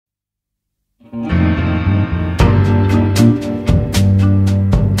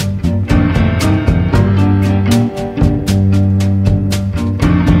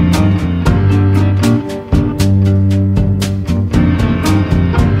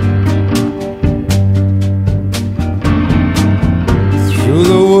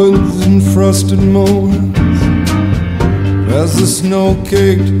frosted moors, past the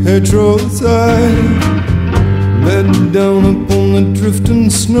snow-caked hedgerows I bed down upon the drifting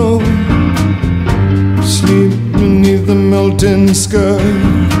snow, sleep beneath the melting sky.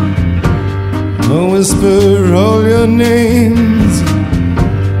 I whisper all your names,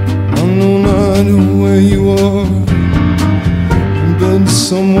 I know not where you are, but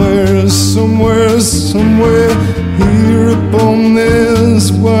somewhere, somewhere, somewhere here upon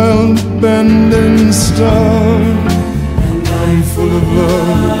this wild bending star. And I'm full of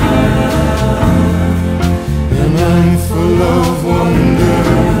love, and I'm full of wonder,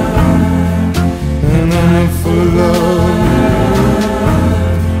 and I'm full of love,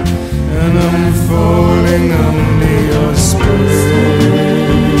 and I'm falling under your spell.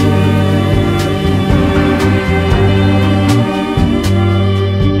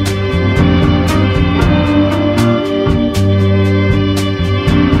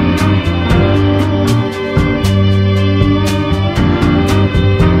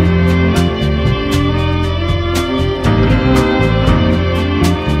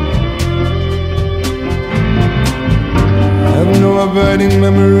 Abiding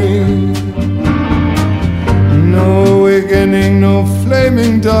memory, no awakening, no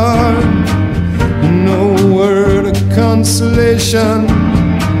flaming dark, no word of consolation,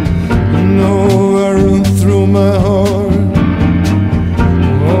 no arrow through my heart,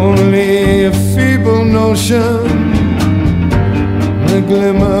 only a feeble notion, a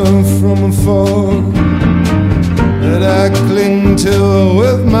glimmer from afar that I cling to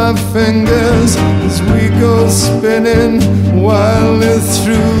with my fingers as we go spinning wildly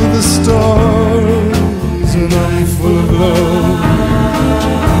through the stars. And I'm full of love,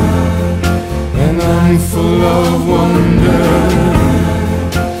 and I'm full of wonder,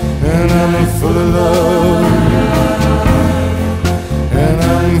 and I'm full of love, and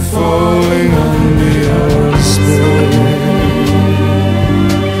I'm falling under your spell.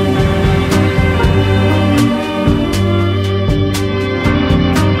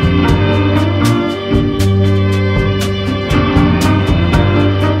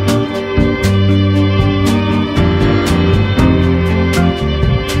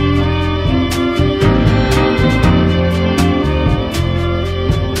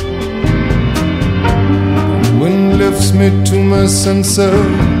 Me to my senses,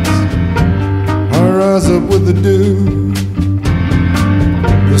 I rise up with the dew.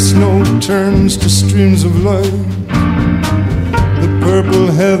 The snow turns to streams of light, the purple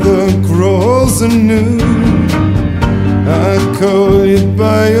heather grows anew. I call you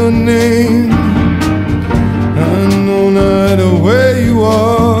by your name, I know not where you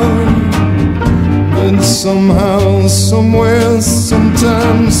are, but somehow, somewhere,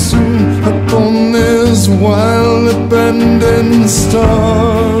 sometime soon, upon this wild abandoned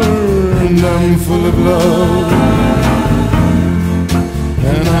star. And I'm full of love,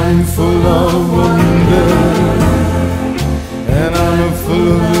 and I'm full of wonder, and I'm full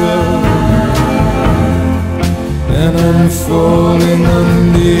of love, and I'm falling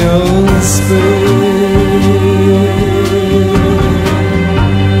under your spell.